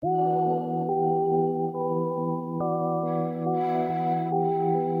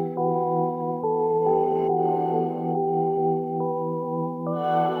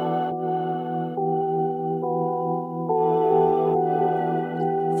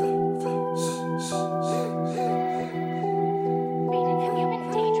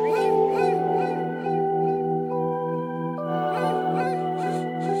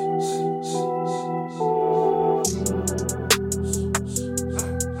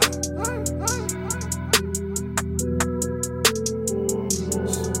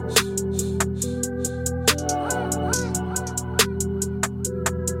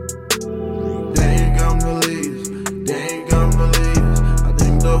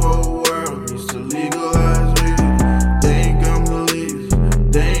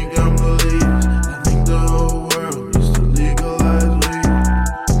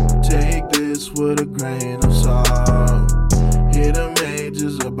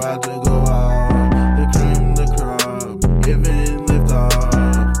about to go out. The cream, the crop, giving lift off.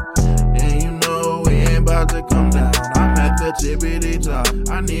 And you know we ain't about to come down. I'm at the tippity top.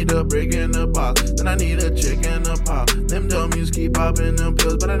 I need a brick in the box, then I need a chick in the pot. Them dummies keep popping them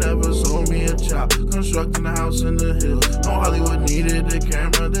pills, but I never sold me a chop. Constructing a house in the hills. No Hollywood needed the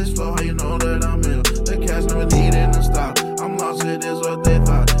camera. This flow, how you know that I'm ill? The cast never needed to stop. I'm lost, it is what they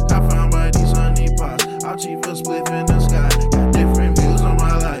thought. Got found by these honey pots. I'll chief a spliff in the sky. Got different views on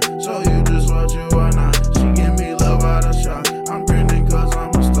my life. Show you just what you are not. She give me love out of shock. I'm grinning cause I'm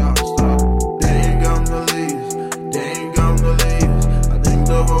a star. They ain't come to leave. They ain't come to leave. I think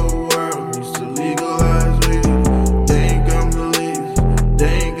the whole world needs to legalize weed. They ain't come to leave.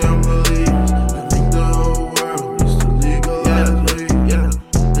 They ain't come to leave. I think the whole world needs to legalize weed.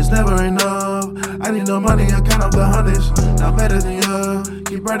 Yeah. It's never enough. I need the money, I count up the hundreds. Not better than you.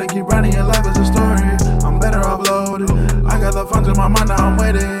 Keep writing, your life is a story. I'm better offloaded. I got the funds in my mind, now I'm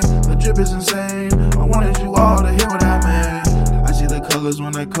waiting. The drip is insane. I wanted you all to hear what I made. I see the colors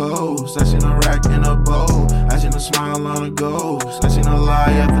when I coast. I seen a rack in a bowl. I seen a smile on a ghost. I seen a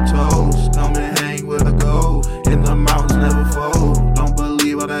lie at the toast. Come and hang with a gold. In the mountains never fold. Don't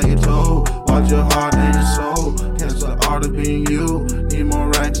believe all that you told. Watch your heart and your soul. Catch the art of being you. Need more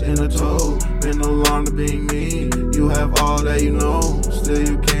racks in a toe. Been alarmed to being me. You have all that you know. Still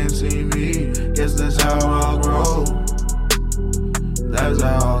you can't see me. Guess that's how I'll grow. That's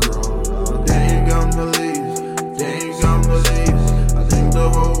how